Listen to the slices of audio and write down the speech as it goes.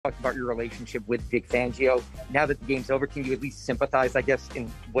talked about your relationship with Vic Fangio. Now that the game's over, can you at least sympathize, I guess,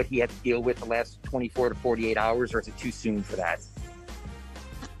 in what he had to deal with the last 24 to 48 hours, or is it too soon for that?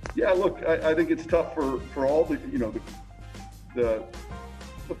 Yeah, look, I think it's tough for all the,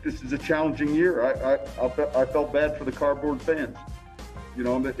 look, this is a challenging year. I felt bad for the cardboard fans.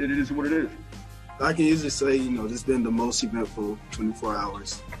 It is what it is. I can easily say, this has been the most eventful 24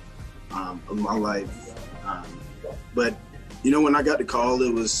 hours of my life. But, when I got the call,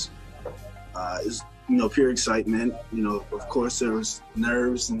 it was pure excitement. Of course, there was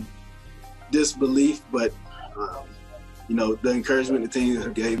nerves and disbelief, but, the encouragement the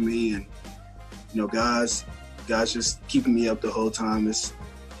team gave me and, guys just keeping me up the whole time,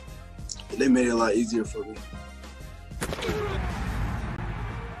 they made it a lot easier for me.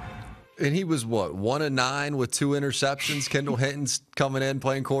 And he was, 1 of 9 with 2 interceptions. Kendall Hinton's coming in,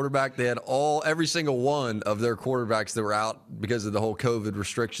 playing quarterback. They had every single one of their quarterbacks that were out because of the whole COVID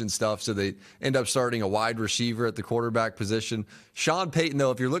restriction stuff. So they end up starting a wide receiver at the quarterback position. Sean Payton, though,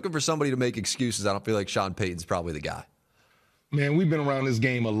 if you're looking for somebody to make excuses, I don't feel like Sean Payton's probably the guy. Man, we've been around this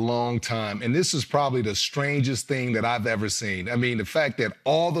game a long time, and this is probably the strangest thing that I've ever seen. I mean, the fact that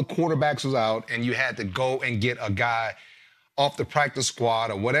all the quarterbacks was out and you had to go and get a guy off the practice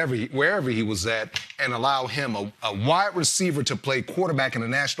squad or wherever he was at and allow him, a wide receiver, to play quarterback in the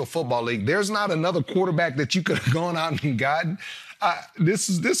National Football League. There's not another quarterback that you could have gone out and gotten.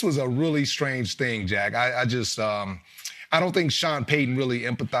 This was a really strange thing, Jack. I don't think Sean Payton really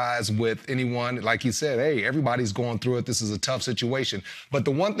empathized with anyone. Like he said, hey, everybody's going through it. This is a tough situation. But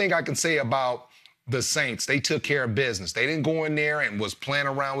the one thing I can say about the Saints, they took care of business. They didn't go in there and was playing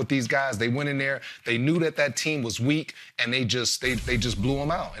around with these guys. They went in there. They knew that team was weak, and they just blew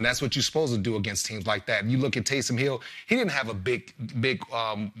them out. And that's what you're supposed to do against teams like that. You look at Taysom Hill. He didn't have a big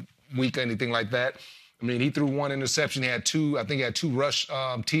week or anything like that. I mean, he threw 1 interception. He had 2 rush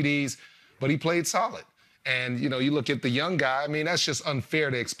TDs, but he played solid. And, you look at the young guy, I mean, that's just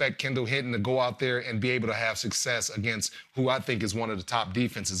unfair to expect Kendall Hinton to go out there and be able to have success against who I think is one of the top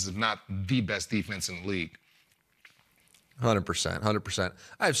defenses, if not the best defense in the league. 100%.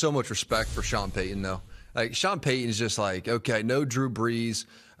 I have so much respect for Sean Payton, though. Like, Sean Payton is just like, okay, no Drew Brees.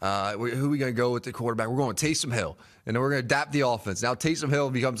 Who are we going to go with the quarterback? We're going Taysom Hill. And then we're going to adapt the offense. Now Taysom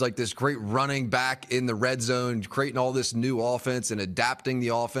Hill becomes like this great running back in the red zone, creating all this new offense and adapting the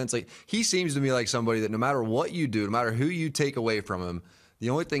offense. Like, he seems to me like somebody that no matter what you do, no matter who you take away from him,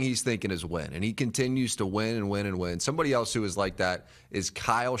 the only thing he's thinking is win. And he continues to win and win and win. Somebody else who is like that is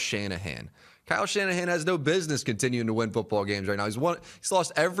Kyle Shanahan. Kyle Shanahan has no business continuing to win football games right now. He's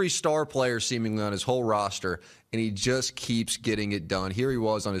lost every star player seemingly on his whole roster, and he just keeps getting it done. Here he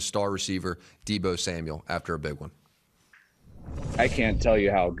was on his star receiver, Deebo Samuel, after a big one. I can't tell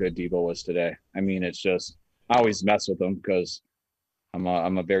you how good Deebo was today. I mean, it's just, I always mess with him because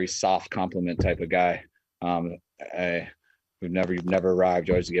I'm a very soft compliment type of guy. You've never arrived.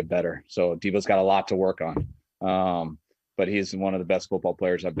 You always get better. So Deebo's got a lot to work on. But he's one of the best football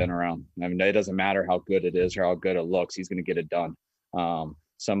players I've been around. I mean, it doesn't matter how good it is or how good it looks. He's going to get it done.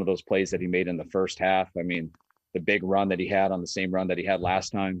 Some of those plays that he made in the first half, I mean, the big run that he had on the same run that he had last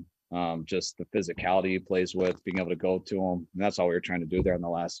time, just the physicality he plays with, being able to go to him. And that's all we were trying to do there in the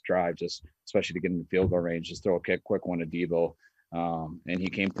last drive, just especially to get in the field goal range, just throw a quick one to Deebo. And he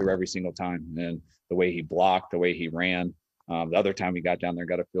came through every single time. And the way he blocked, the way he ran. The other time he got down there,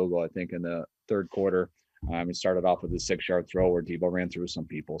 got a field goal, I think, in the third quarter. He started off with a 6-yard throw where Deebo ran through some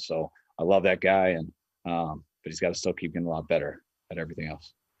people. So I love that guy, and but he's got to still keep getting a lot better at everything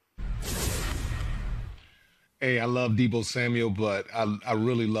else. Hey, I love Deebo Samuel, but I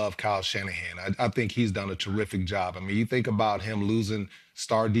really love Kyle Shanahan. I think he's done a terrific job. I mean, you think about him losing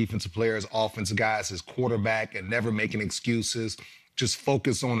star defensive players, offensive guys, his quarterback, and never making excuses. Just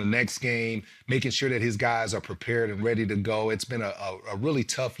focus on the next game, making sure that his guys are prepared and ready to go. It's been a really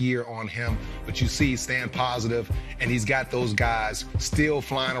tough year on him, but you see he's staying positive, and he's got those guys still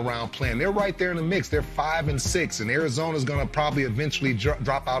flying around playing. They're right there in the mix. They're 5-6, and Arizona's going to probably eventually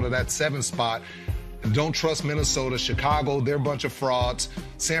drop out of that 7th spot. Don't trust Minnesota. Chicago, they're a bunch of frauds.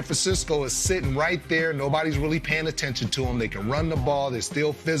 San Francisco is sitting right there. Nobody's really paying attention to them. They can run the ball. They're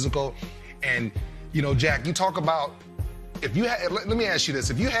still physical. And, Jack, you talk about, if you had, let me ask you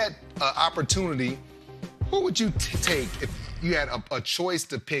this. If you had an opportunity, who would you take if you had a choice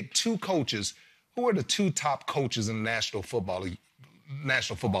to pick 2 coaches? Who are the 2 top coaches in the National Football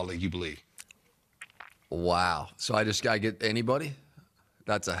League, you believe? Wow. So I just got to get anybody?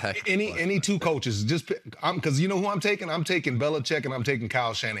 That's a heck. Any 2 coaches. Just because you know who I'm taking? I'm taking Belichick and I'm taking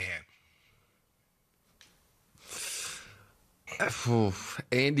Kyle Shanahan.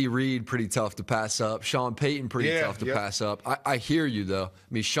 Andy Reid, pretty tough to pass up. Sean Payton, pretty tough to pass up. I hear you, though.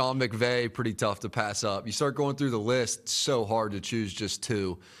 I mean, Sean McVay, pretty tough to pass up. You start going through the list, it's so hard to choose just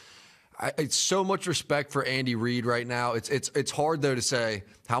two. It's so much respect for Andy Reid right now. It's hard, though, to say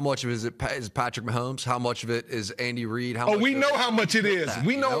how much of it is Patrick Mahomes, how much of it is Andy Reid. We know how much it is.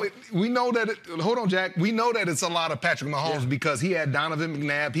 We know that. Hold on, Jack. We know that it's a lot of Patrick Mahomes because he had Donovan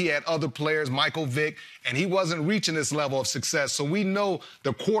McNabb, he had other players, Michael Vick, and he wasn't reaching this level of success. So we know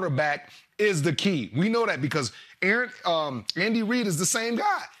the quarterback is the key. We know that because Andy Reid is the same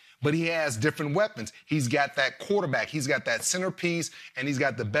guy. But he has different weapons. He's got that quarterback. He's got that centerpiece, and he's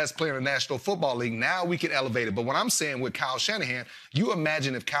got the best player in the National Football League. Now we can elevate it. But what I'm saying with Kyle Shanahan, you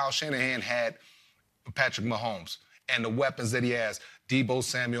imagine if Kyle Shanahan had Patrick Mahomes and the weapons that he has, Deebo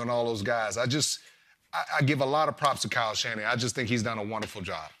Samuel and all those guys. I give a lot of props to Kyle Shanahan. I just think he's done a wonderful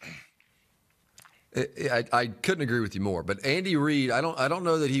job. I couldn't agree with you more. But Andy Reid, I don't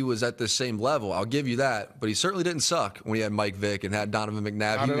know that he was at the same level. I'll give you that. But he certainly didn't suck when he had Mike Vick and had Donovan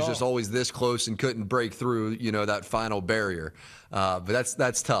McNabb. He was just always this close and couldn't break through, that final barrier. But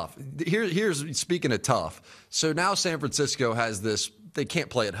that's tough. Here's speaking of tough. So now San Francisco has this. They can't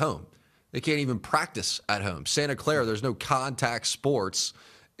play at home. They can't even practice at home. Santa Clara, there's no contact sports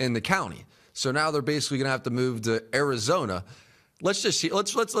in the county. So now they're basically going to have to move to Arizona.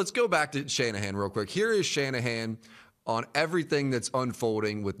 Let's go back to Shanahan real quick. Here is Shanahan on everything that's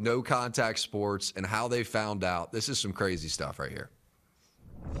unfolding with no contact sports and how they found out. This is some crazy stuff right here.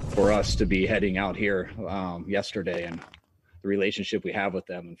 For us to be heading out here yesterday and the relationship we have with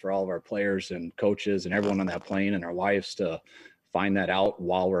them, and for all of our players and coaches and everyone on that plane and our wives to find that out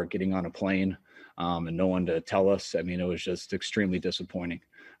while we're getting on a plane and no one to tell us. I mean, it was just extremely disappointing.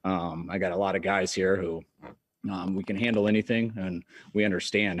 I got a lot of guys here who we can handle anything, and we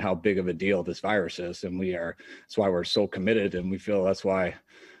understand how big of a deal this virus is, and that's why we're so committed, and we feel that's why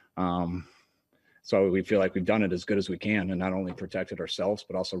we feel like we've done it as good as we can, and not only protected ourselves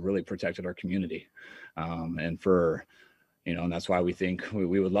but also really protected our community, and that's why we think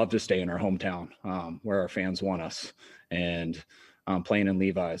we would love to stay in our hometown where our fans want us, and playing in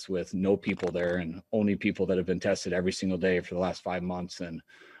Levi's with no people there and only people that have been tested every single day for the last 5 months. And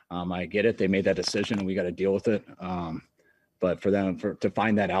I get it. They made that decision and we got to deal with it. But for them to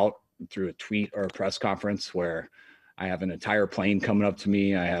find that out through a tweet or a press conference where I have an entire plane coming up to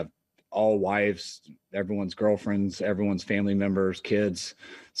me, I have all wives, everyone's girlfriends, everyone's family members, kids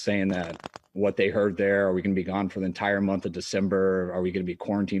saying that what they heard there, are we going to be gone for the entire month of December? Are we going to be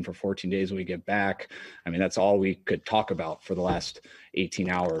quarantined for 14 days when we get back? I mean, that's all we could talk about for the last 18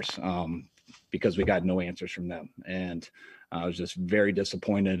 hours because we got no answers from them. And I was just very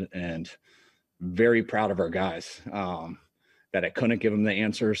disappointed and very proud of our guys that I couldn't give them the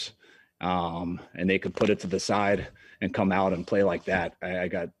answers and they could put it to the side and come out and play like that. I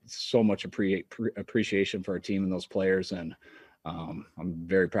got so much appreciation for our team and those players, and I'm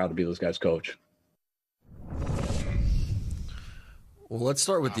very proud to be those guys' coach. Well, let's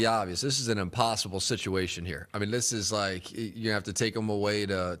start with the obvious. This is an impossible situation here. I mean, this is like you have to take them away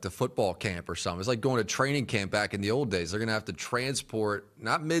to football camp or something. It's like going to training camp back in the old days. They're going to have to transport,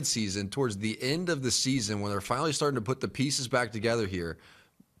 not midseason, towards the end of the season when they're finally starting to put the pieces back together here,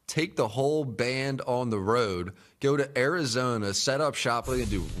 take the whole band on the road, go to Arizona, set up shop. What are they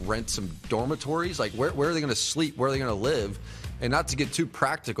going to do, rent some dormitories? Like, where are they going to sleep? Where are they going to live? And not to get too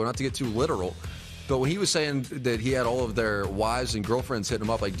practical, not to get too literal, but when he was saying that he had all of their wives and girlfriends hitting him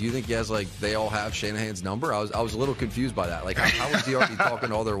up, like, do you think he has, like, they all have Shanahan's number? I was a little confused by that. Like, how was he already talking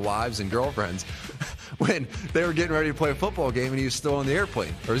to all their wives and girlfriends when they were getting ready to play a football game and he was still on the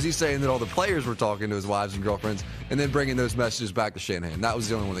airplane? Or is he saying that all the players were talking to his wives and girlfriends and then bringing those messages back to Shanahan? That was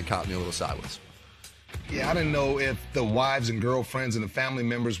the only one that caught me a little sideways. Yeah, I didn't know if the wives and girlfriends and the family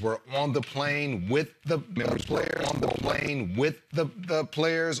members were on the plane with the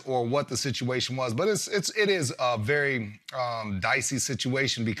players, or what the situation was. But it is a very dicey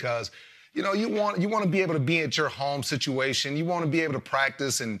situation because you want to be able to be at your home situation. You want to be able to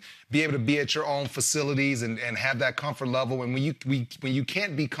practice and be able to be at your own facilities and have that comfort level. And when you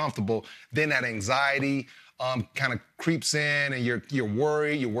can't be comfortable, then that anxiety kind of creeps in, and you're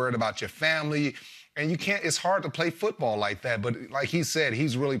worried. You're worried about your family. And it's hard to play football like that. But like he said,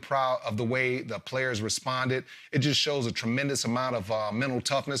 he's really proud of the way the players responded. It just shows a tremendous amount of mental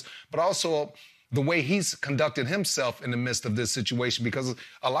toughness. But also, the way he's conducted himself in the midst of this situation, because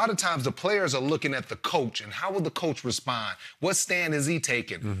a lot of times the players are looking at the coach and how will the coach respond? What stand is he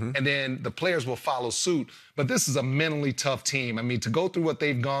taking? Mm-hmm. And then the players will follow suit. But this is a mentally tough team. I mean, to go through what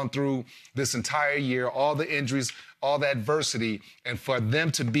they've gone through this entire year, all the injuries, all the adversity, and for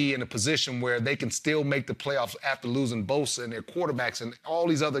them to be in a position where they can still make the playoffs after losing Bosa and their quarterbacks and all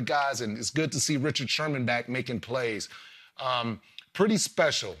these other guys, and it's good to see Richard Sherman back making plays. Pretty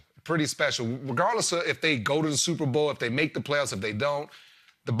special. Pretty special. Regardless of if they go to the Super Bowl, if they make the playoffs, if they don't,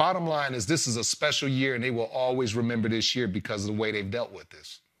 the bottom line is this is a special year, and they will always remember this year because of the way they've dealt with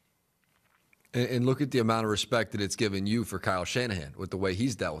this. And look at the amount of respect that it's given you for Kyle Shanahan with the way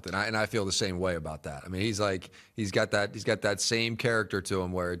he's dealt with it. And I feel the same way about that. I mean, he's got that same character to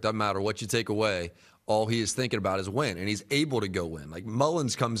him where it doesn't matter what you take away, all he is thinking about is win, and he's able to go win. Like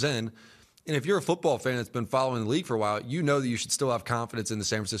Mullins comes in. And if you're a football fan that's been following the league for a while, you know that you should still have confidence in the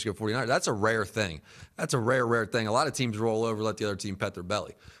San Francisco 49ers. That's a rare thing. That's a rare thing. A lot of teams roll over, let the other team pet their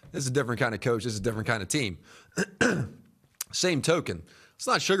belly. This is a different kind of coach. This is a different kind of team. Same token. Let's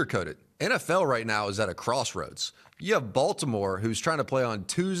not sugarcoat it. NFL right now is at a crossroads. You have Baltimore, who's trying to play on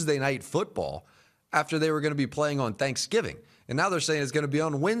Tuesday night football after they were going to be playing on Thanksgiving. And now they're saying it's going to be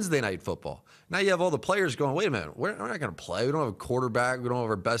on Wednesday night football. Now you have all the players going, wait a minute, we're not going to play. We don't have a quarterback. We don't have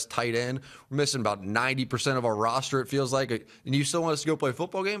our best tight end. We're missing about 90% of our roster, it feels like. And you still want us to go play a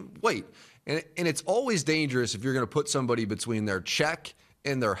football game? Wait. And it's always dangerous if you're going to put somebody between their check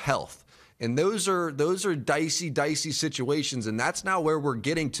and their health. And those are dicey situations, and that's now where we're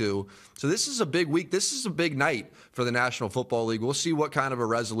getting to. So this is a big week. This is a big night for the National Football League. We'll see what kind of a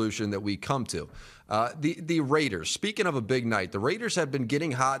resolution that we come to. The Raiders, speaking of a big night, the Raiders have been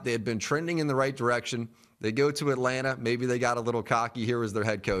getting hot. They had been trending in the right direction. They go to Atlanta. Maybe they got a little cocky here as their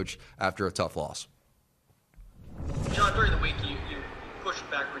head coach after a tough loss. John, during the week, you pushed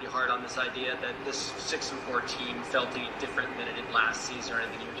back pretty hard on this idea that this 6-4 team felt any different than it did last season or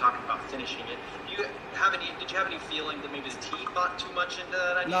anything. You were talking about finishing it. Did you have any feeling that maybe the team bought too much into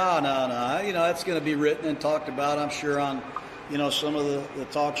that idea? No. You know, that's going to be written and talked about, I'm sure, on, you know, some of the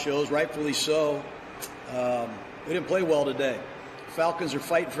talk shows, rightfully so. We didn't play well today. Falcons are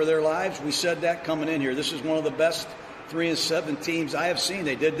fighting for their lives. We said that coming in here. This is one of the best 3-7 teams I have seen.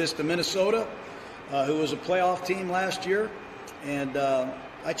 They did this to Minnesota, who was a playoff team last year. And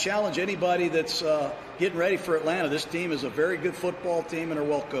I challenge anybody that's getting ready for Atlanta. This team is a very good football team, and are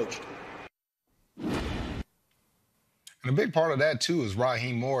well coached. And a big part of that, too, is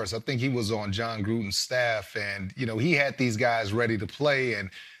Raheem Morris. I think he was on John Gruden's staff, and, you know, he had these guys ready to play. And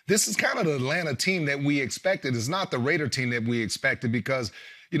this is kind of the Atlanta team that we expected. It's not the Raider team that we expected because,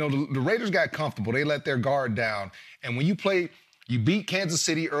 you know, the Raiders got comfortable. They let their guard down. And when you play – you beat Kansas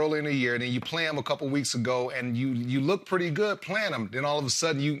City early in the year, and then you play them a couple weeks ago, and you look pretty good playing them. Then all of a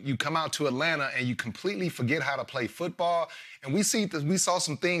sudden, you come out to Atlanta, and you completely forget how to play football. And we saw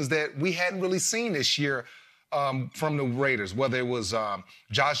some things that we hadn't really seen this year from the Raiders, whether it was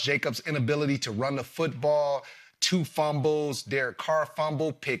Josh Jacobs' inability to run the football, 2 fumbles, Derek Carr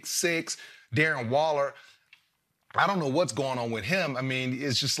fumble, pick 6, Darren Waller. I don't know what's going on with him. I mean,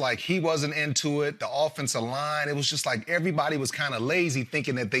 it's just like he wasn't into it. The offensive line, it was just like everybody was kind of lazy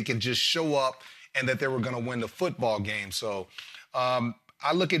thinking that they could just show up and that they were going to win the football game. So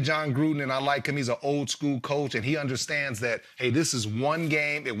I look at John Gruden, and I like him. He's an old-school coach, and he understands that, hey, this is one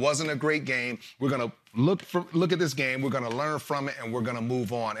game. It wasn't a great game. We're going to look at this game. We're going to learn from it, and we're going to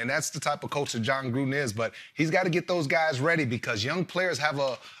move on. And that's the type of coach that John Gruden is. But he's got to get those guys ready because young players have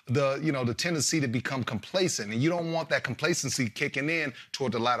the tendency to become complacent, and you don't want that complacency kicking in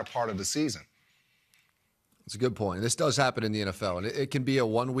toward the latter part of the season. It's a good point. This does happen in the NFL, and it can be a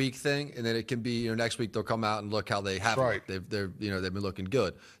 1-week thing, and then it can be, next week they'll come out and look how they have. Right. They've been looking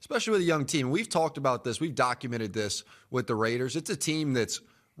good, especially with a young team. We've talked about this. We've documented this with the Raiders. It's a team that's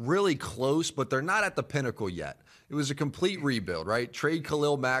really close, but they're not at the pinnacle yet. It was a complete rebuild, right? Trade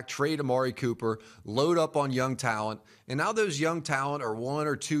Khalil Mack, trade Amari Cooper, load up on young talent. And now those young talent are 1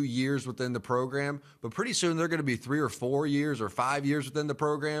 or 2 years within the program, but pretty soon they're going to be 3 or 4 years or 5 years within the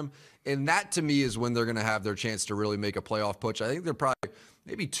program. And that, to me, is when they're going to have their chance to really make a playoff push. I think they're probably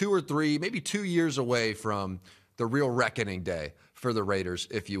maybe 2 or 3, maybe 2 years away from the real reckoning day for the Raiders,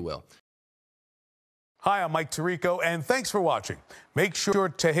 if you will. Hi, I'm Mike Tirico, and thanks for watching. Make sure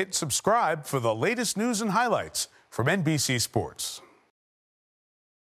to hit subscribe for the latest news and highlights from NBC Sports.